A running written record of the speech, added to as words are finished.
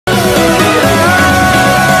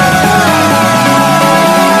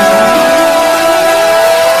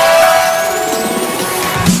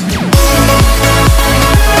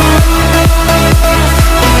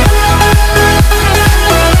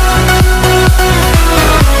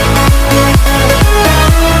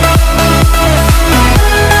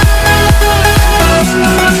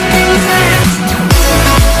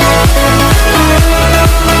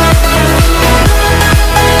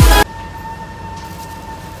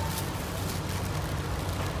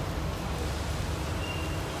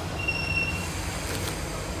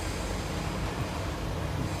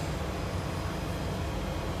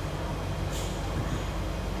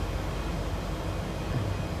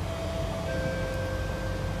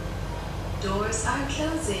Doors are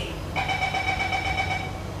closing.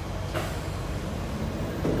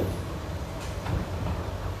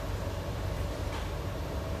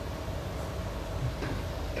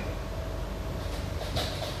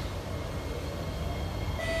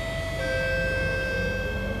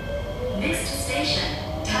 Next station,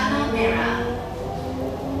 Tanah Merah.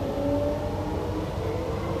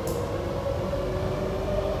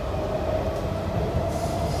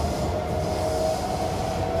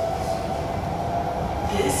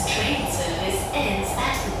 This train service ends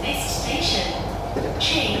at the next station.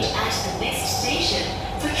 Change at the next station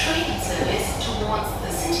for train service towards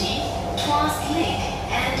the city, Tuas Link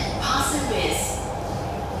and Pasir Ris.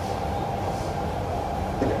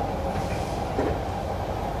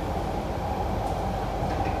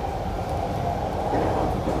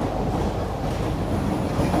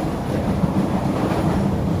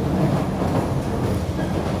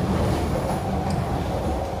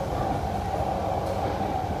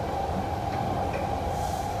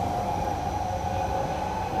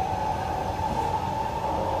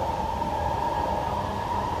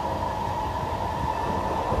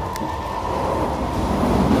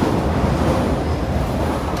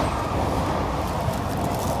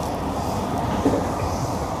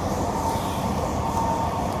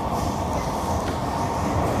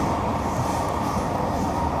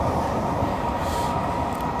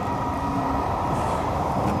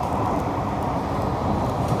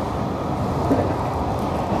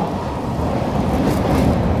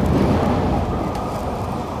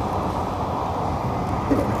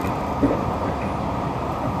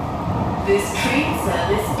 This train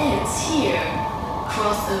service ends here.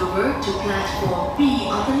 Cross over to platform B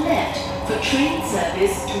on the left for train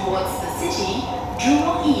service towards the city,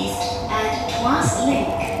 Jurong East and Tuas Link.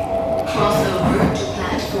 Cross over to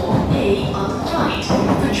platform A on the right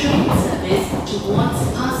for train service towards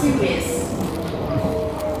Pasir Ris.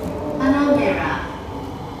 Tanah Merah.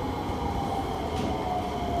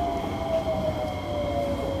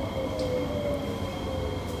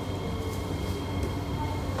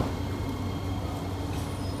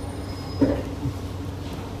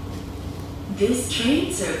 This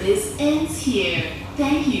train service ends here.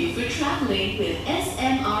 Thank you for traveling with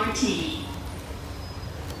SMRT.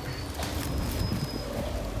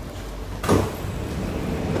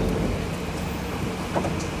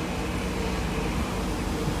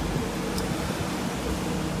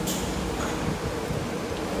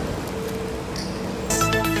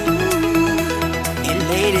 You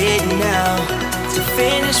made it now to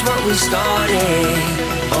finish what we started.